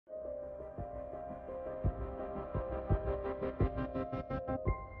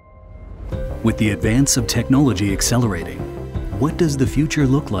With the advance of technology accelerating, what does the future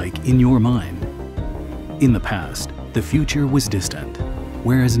look like in your mind? In the past, the future was distant,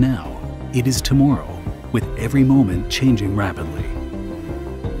 whereas now, it is tomorrow, with every moment changing rapidly.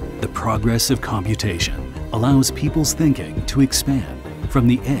 The progress of computation allows people's thinking to expand from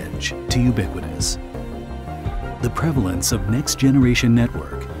the edge to ubiquitous. The prevalence of next-generation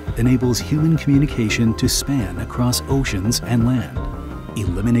network enables human communication to span across oceans and land,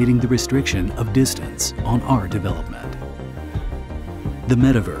 eliminating the restriction of distance on our development. The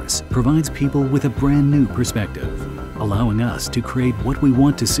metaverse provides people with a brand new perspective, allowing us to create what we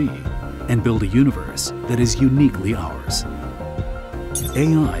want to see and build a universe that is uniquely ours.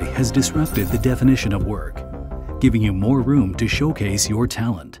 AI has disrupted the definition of work, giving you more room to showcase your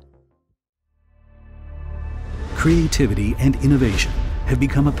talent. Creativity and innovation have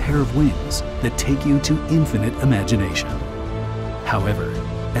become a pair of wings that take you to infinite imagination. However,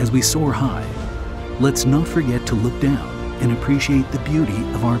 as we soar high, let's not forget to look down and appreciate the beauty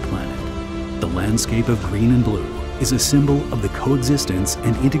of our planet. The landscape of green and blue is a symbol of the coexistence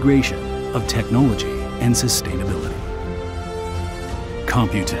and integration of technology and sustainability.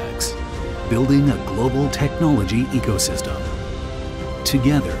 COMPUTEX, building a global technology ecosystem.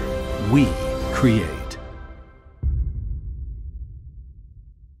 Together, we create.